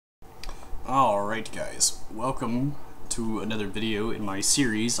Alright guys, welcome to another video in my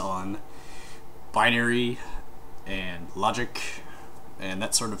series on binary and logic and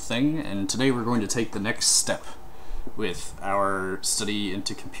that sort of thing, and today we're going to take the next step with our study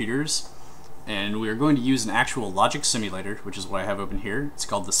into computers, and we are going to use an actual logic simulator, which is what I have open here. It's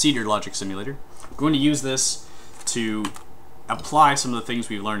called the Cedar Logic Simulator. We're going to use this to apply some of the things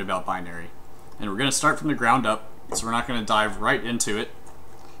we've learned about binary, and we're going to start from the ground up, so we're not going to dive right into it.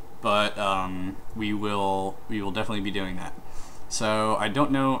 But we will definitely be doing that. So I don't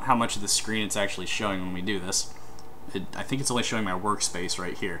know how much of the screen it's actually showing when we do this. I think it's only showing my workspace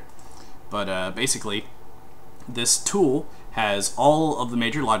right here. But basically, this tool has all of the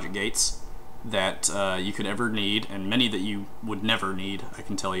major logic gates that you could ever need, and many that you would never need, I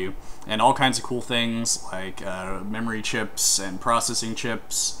can tell you. And all kinds of cool things like memory chips and processing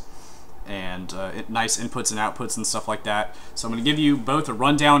chips, and nice inputs and outputs and stuff like that. So I'm going to give you both a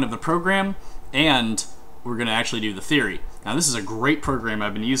rundown of the program, and we're going to actually do the theory. Now this is a great program.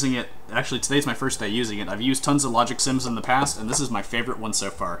 I've been using it, actually today's my first day using it. I've used tons of logic sims in the past, and this is my favorite one so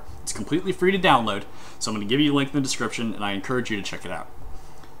far. It's completely free to download, so I'm going to give you a link in the description, and I encourage you to check it out.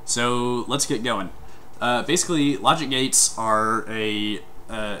 So let's get going. Basically, logic gates are an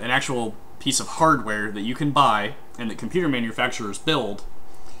actual piece of hardware that you can buy and that computer manufacturers build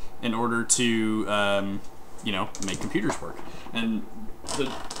in order to, you know, make computers work. And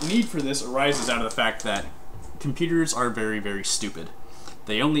the need for this arises out of the fact that computers are very, very stupid.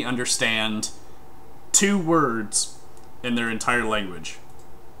 They only understand 2 words in their entire language.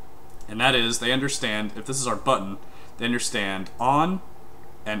 And that is, they understand, if this is our button, they understand on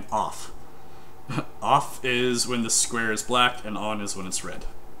and off. Off is when the square is black, and on is when it's red.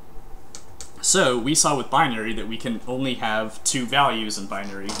 So we saw with binary that we can only have 2 values in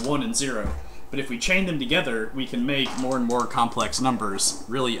binary, 1 and 0. But if we chain them together, we can make more and more complex numbers,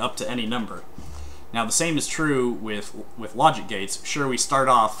 really up to any number. Now the same is true with logic gates. Sure, we start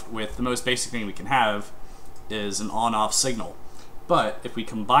off with the most basic thing we can have is an on-off signal. But if we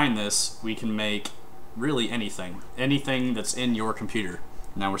combine this, we can make really anything. Anything that's in your computer.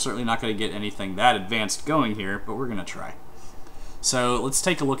 Now we're certainly not going to get anything that advanced going here, but we're going to try. So let's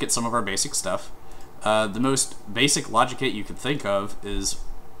take a look at some of our basic stuff. The most basic logic gate you could think of is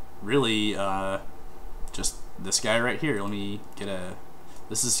really just this guy right here. Let me get a...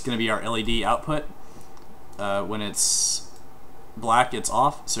 This is going to be our LED output. When it's black, it's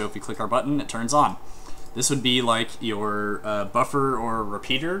off, so if we click our button, it turns on. This would be like your buffer or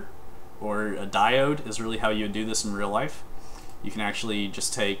repeater, or a diode is really how you would do this in real life. You can actually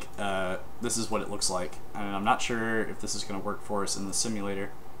just take, this is what it looks like, and I'm not sure if this is going to work for us in the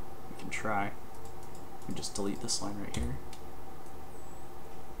simulator. We can try. We can just delete this line right here.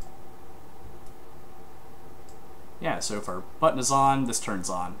 Yeah, so if our button is on, this turns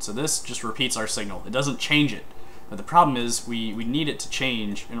on. So this just repeats our signal. It doesn't change it. But the problem is we need it to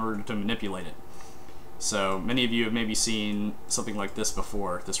change in order to manipulate it. So many of you have maybe seen something like this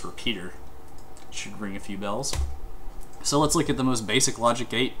before, this repeater. Should ring a few bells. So let's look at the most basic logic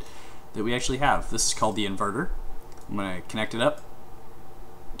gate that we actually have. This is called the inverter. I'm going to connect it up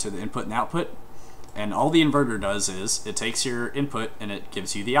to the input and output. And all the inverter does is it takes your input and it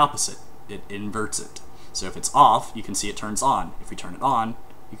gives you the opposite. It inverts it. So if it's off, you can see it turns on. If we turn it on,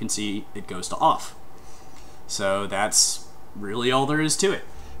 you can see it goes to off. So that's really all there is to it.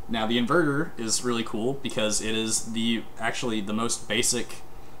 Now the inverter is really cool because it is actually the most basic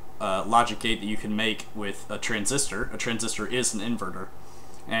logic gate that you can make with a transistor. A transistor is an inverter,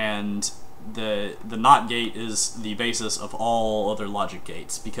 and the NOT gate is the basis of all other logic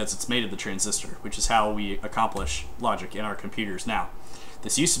gates because it's made of the transistor, which is how we accomplish logic in our computers now.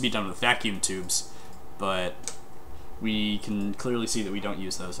 This used to be done with vacuum tubes, but we can clearly see that we don't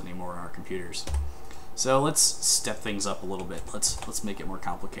use those anymore in our computers. So let's step things up a little bit. Let's make it more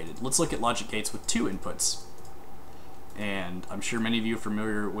complicated. Let's look at logic gates with 2 inputs. And I'm sure many of you are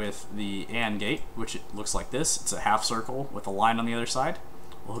familiar with the AND gate, which it looks like this. It's a half circle with a line on the other side.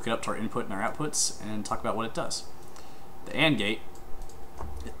 We'll hook it up to our input and our outputs and talk about what it does. The AND gate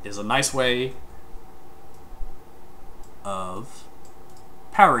is a nice way of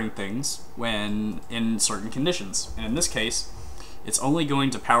powering things when in certain conditions. And in this case, it's only going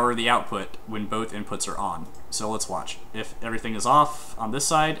to power the output when both inputs are on. So let's watch. If everything is off on this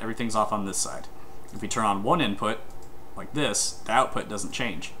side, everything's off on this side. If we turn on one input, like this, the output doesn't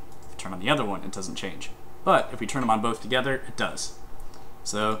change. If we turn on the other one, it doesn't change. But if we turn them on both together, it does.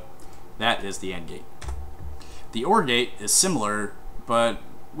 So that is the AND gate. The OR gate is similar, but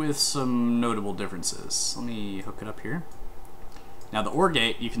with some notable differences. Let me hook it up here. Now the OR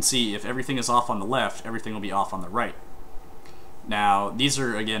gate, you can see if everything is off on the left, everything will be off on the right. Now, these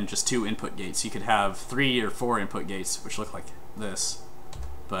are, again, just 2 input gates. You could have 3 or 4 input gates, which look like this,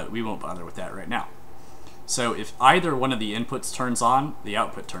 but we won't bother with that right now. So if either one of the inputs turns on, the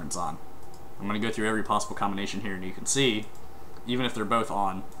output turns on. I'm going to go through every possible combination here, and you can see, even if they're both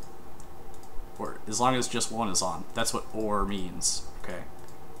on, or as long as just one is on, that's what OR means, okay?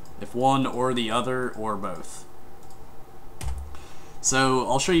 If one or the other or both. So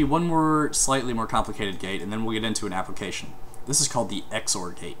I'll show you one more slightly more complicated gate, and then we'll get into an application. This is called the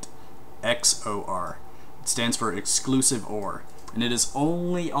Xor Gate. XOR. It stands for exclusive OR. And it is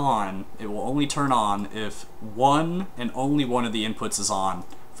only on, it will only turn on if one and only one of the inputs is on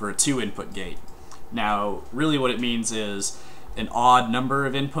for a 2-input gate. Now, really what it means is an odd number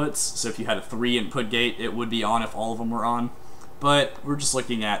of inputs. So if you had a 3-input gate, it would be on if all of them were on. But we're just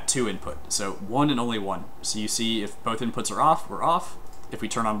looking at 2 input, so one and only one. So you see if both inputs are off, we're off. If we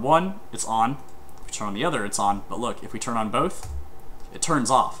turn on one, it's on. If we turn on the other, it's on. But look, if we turn on both, it turns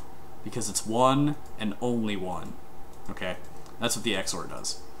off because it's one and only one. Okay, that's what the XOR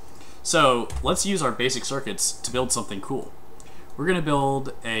does. So let's use our basic circuits to build something cool. We're going to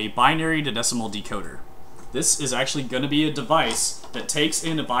build a binary to decimal decoder. This is actually going to be a device that takes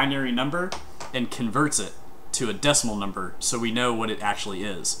in a binary number and converts it to a decimal number so we know what it actually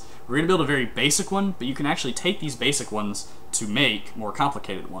is. We're going to build a very basic one, but you can actually take these basic ones to make more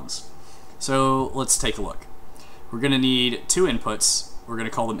complicated ones. So let's take a look. We're going to need 2 inputs. We're going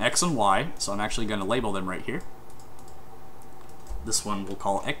to call them X and Y, so I'm actually going to label them right here. This one we'll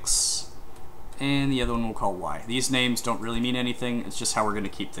call X, and the other one we'll call Y. These names don't really mean anything, it's just how we're going to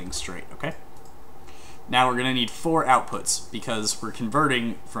keep things straight, okay? Now we're going to need 4 outputs because we're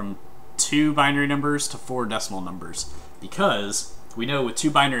converting from 2 binary numbers to 4 decimal numbers, because we know with 2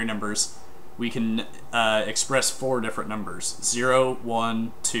 binary numbers we can express 4 different numbers: 0,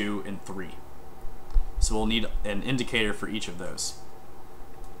 1, 2, and 3. So we'll need an indicator for each of those.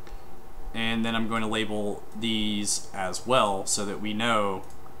 And then I'm going to label these as well so that we know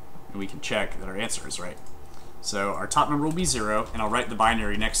and we can check that our answer is right. So our top number will be 0, and I'll write the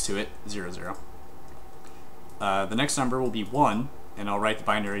binary next to it, 0, 0. The next number will be 1, and I'll write the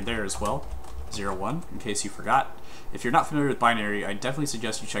binary there as well, 0, 1, in case you forgot. If you're not familiar with binary, I definitely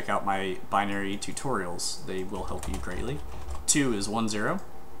suggest you check out my binary tutorials. They will help you greatly. 2 is 1, 0.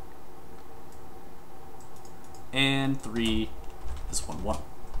 And 3 is 1, 1.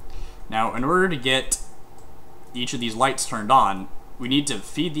 Now, in order to get each of these lights turned on, we need to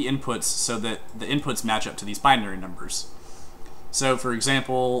feed the inputs so that the inputs match up to these binary numbers. So, for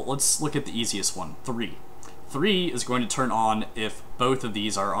example, let's look at the easiest one, 3. 3 is going to turn on if both of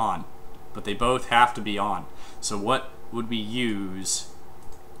these are on, but they both have to be on. So what would we use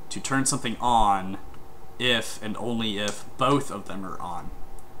to turn something on if and only if both of them are on?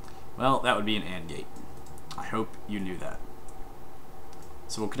 Well, that would be an AND gate. I hope you knew that.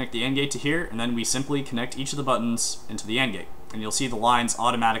 So we'll connect the AND gate to here, and then we simply connect each of the buttons into the AND gate. And you'll see the lines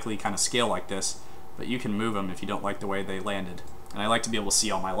automatically kind of scale like this, but you can move them if you don't like the way they landed. And I like to be able to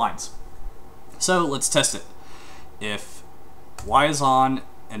see all my lines. So let's test it. If Y is on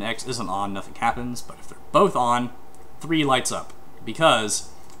and X isn't on, nothing happens, but if they're both on, 3 lights up. Because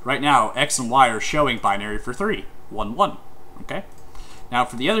right now, X and Y are showing binary for 3, 1, 1, okay? Now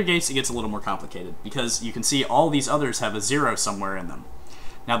for the other gates, it gets a little more complicated, because you can see all these others have a 0 somewhere in them.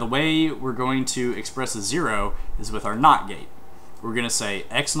 Now the way we're going to express a 0 is with our NOT gate. We're going to say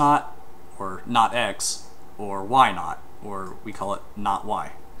X not, or not X, or Y not, or we call it not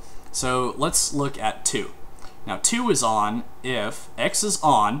Y. So let's look at 2. Now 2 is on if X is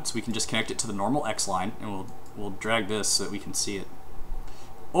on, so we can just connect it to the normal X line, and we'll drag this so that we can see it.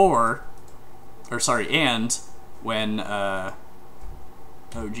 And when, oh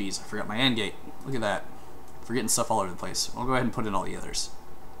geez, I forgot my AND gate. Look at that. Forgetting stuff all over the place. I'll go ahead and put in all the others.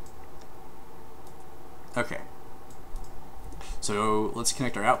 Okay. So let's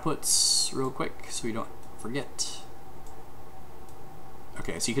connect our outputs real quick so we don't forget.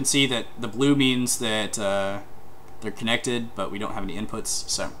 Okay, so you can see that the blue means that they're connected, but we don't have any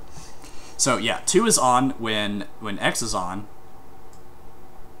inputs. So yeah, 2 is on when X is on,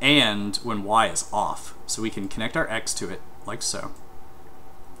 and when Y is off. So we can connect our X to it like so.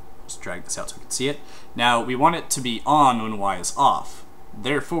 Just drag this out so we can see it. Now we want it to be on when Y is off.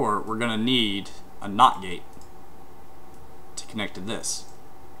 Therefore, we're going to need a NOT gate to connect to this.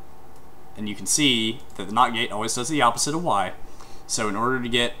 And you can see that the NOT gate always does the opposite of Y. So in order to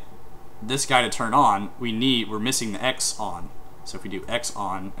get this guy to turn on, we're missing the X on. So if we do X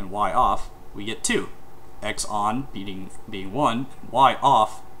on and Y off, we get 2. X on being 1, and Y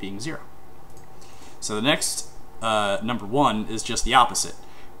off being 0. So the next number 1 is just the opposite.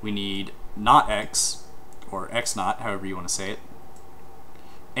 We need not X, or X not, however you want to say it,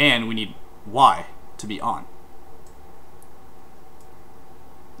 and we need Y to be on.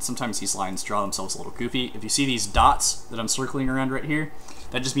 Sometimes these lines draw themselves a little goofy. If you see these dots that I'm circling around right here,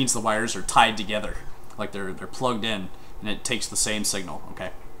 that just means the wires are tied together, like they're plugged in, and it takes the same signal,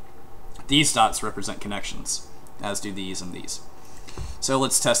 okay? These dots represent connections, as do these and these. So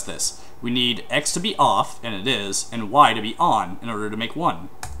let's test this. We need X to be off, and it is, and Y to be on in order to make 1.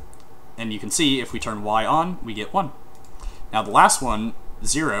 And you can see if we turn Y on, we get 1. Now the last one,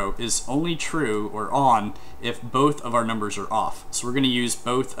 0, is only true or on if both of our numbers are off. So we're going to use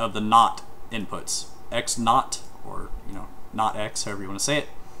both of the not inputs, X not, or not X, however you want to say it,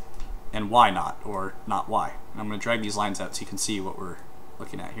 and Y not, or not Y. And I'm going to drag these lines out so you can see what we're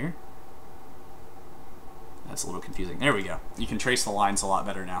looking at here. That's a little confusing. There we go. You can trace the lines a lot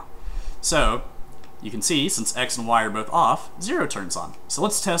better now. So you can see, since X and Y are both off, 0 turns on. So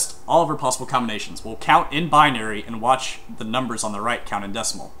let's test all of our possible combinations. We'll count in binary and watch the numbers on the right count in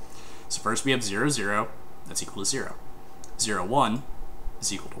decimal. So first we have 0, 0, that's equal to 0. 0, 1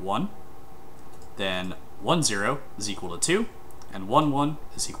 is equal to 1. Then 1, 0 is equal to 2. And 1, 1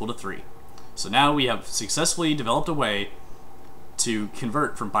 is equal to 3. So now we have successfully developed a way to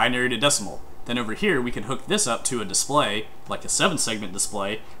convert from binary to decimal. Then over here, we can hook this up to a display, like a 7-segment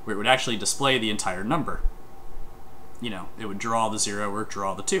display, where it would actually display the entire number. It would draw the 0 or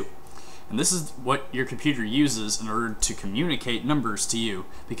draw the 2. And this is what your computer uses in order to communicate numbers to you,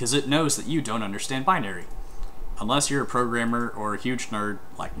 because it knows that you don't understand binary, unless you're a programmer or a huge nerd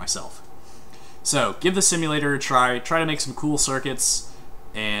like myself. So give the simulator a try to make some cool circuits,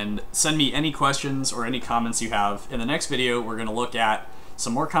 and send me any questions or any comments you have. In the next video, we're going to look at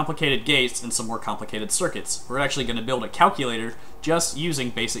some more complicated gates and some more complicated circuits. We're actually going to build a calculator just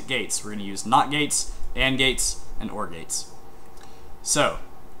using basic gates. We're going to use NOT gates, AND gates, and OR gates. So,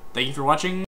 thank you for watching.